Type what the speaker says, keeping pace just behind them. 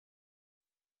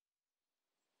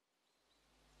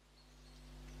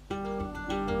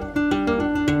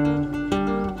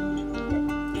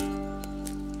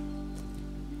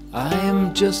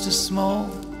just a small,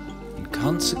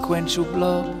 inconsequential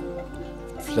blob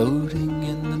floating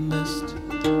in the mist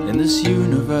in this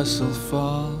universal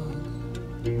fog.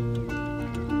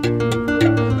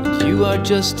 And you are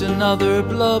just another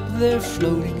blob there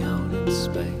floating out in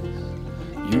space.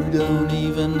 You don't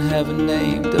even have a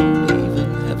name, don't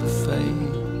even have a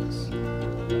face.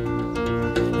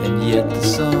 And yet the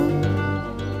sum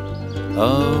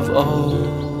of all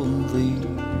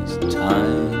these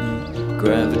tiny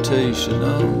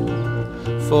gravitational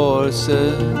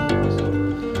forces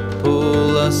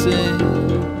pull us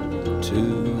into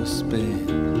a spin.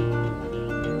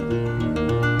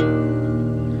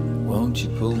 Won't you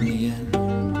pull me in?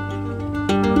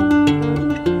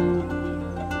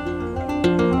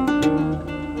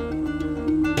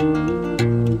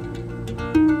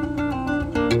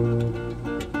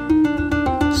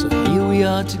 So here we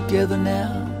are together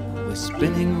now, we're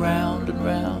spinning round and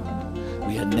round.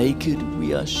 We are naked,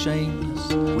 we are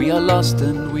shameless, we are lost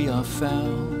and we are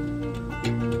found.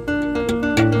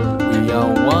 We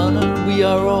are one and we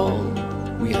are all,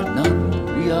 we are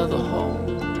none, we are the whole.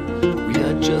 We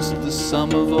are just the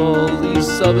sum of all these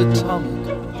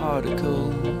subatomic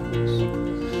particles.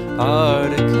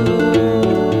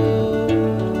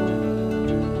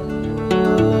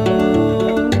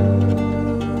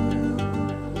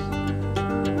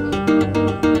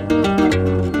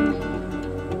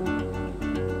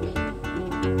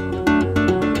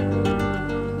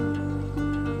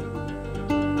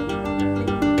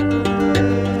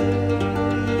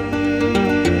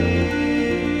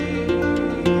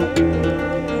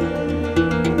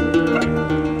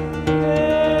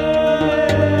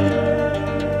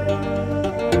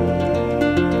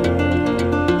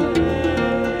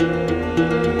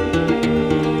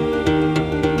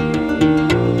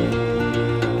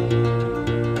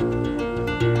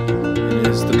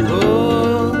 Is the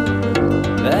pull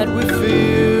that we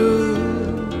feel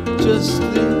just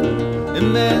the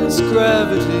immense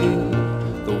gravity,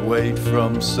 the weight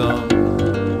from some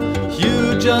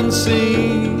huge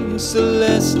unseen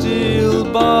celestial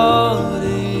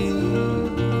body?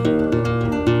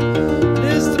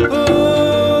 Is the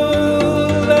pull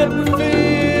that we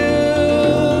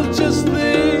feel just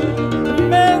the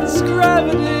immense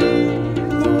gravity,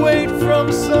 the weight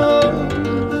from some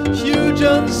huge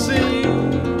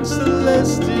unseen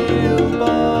celestial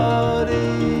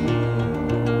body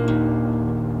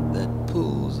that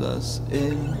pulls us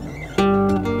in?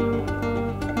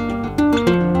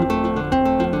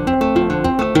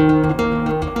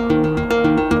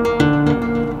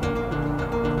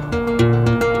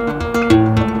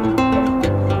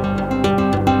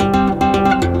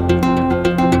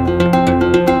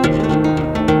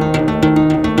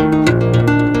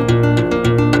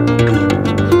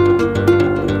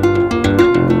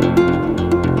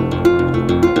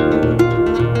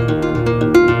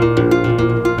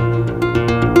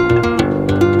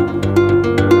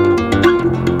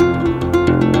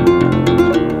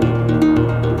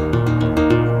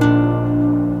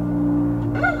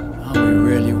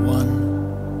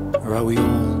 Are we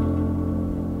all?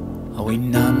 Are we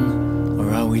none, or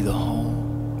are we the whole?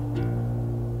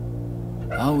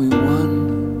 Are we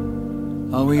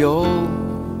one? Are we all?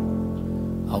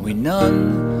 Are we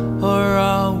none, or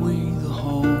are we the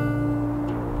whole?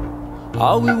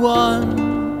 Are we one?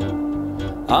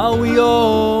 Are we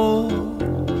all?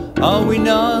 Are we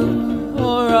none,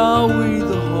 or are we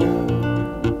the whole?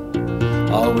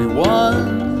 Are we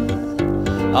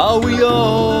one? Are we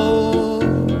all?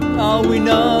 Are we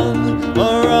none,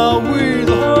 or are we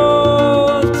the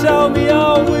whole? Tell me,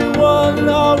 are we one?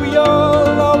 Are we all?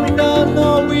 Are we none?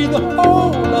 Are we the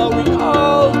whole? Are we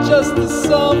all just the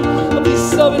sum of these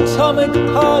subatomic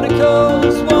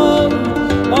particles? One,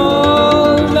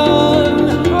 all,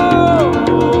 none, whole.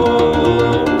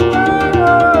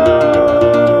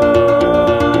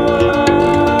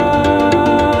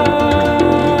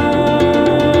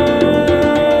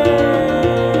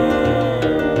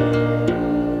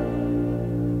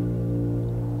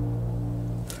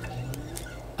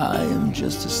 I am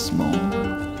just a small,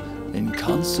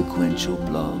 inconsequential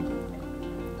blob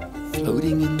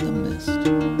floating in the mist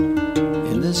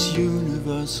in this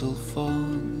universal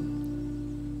fog.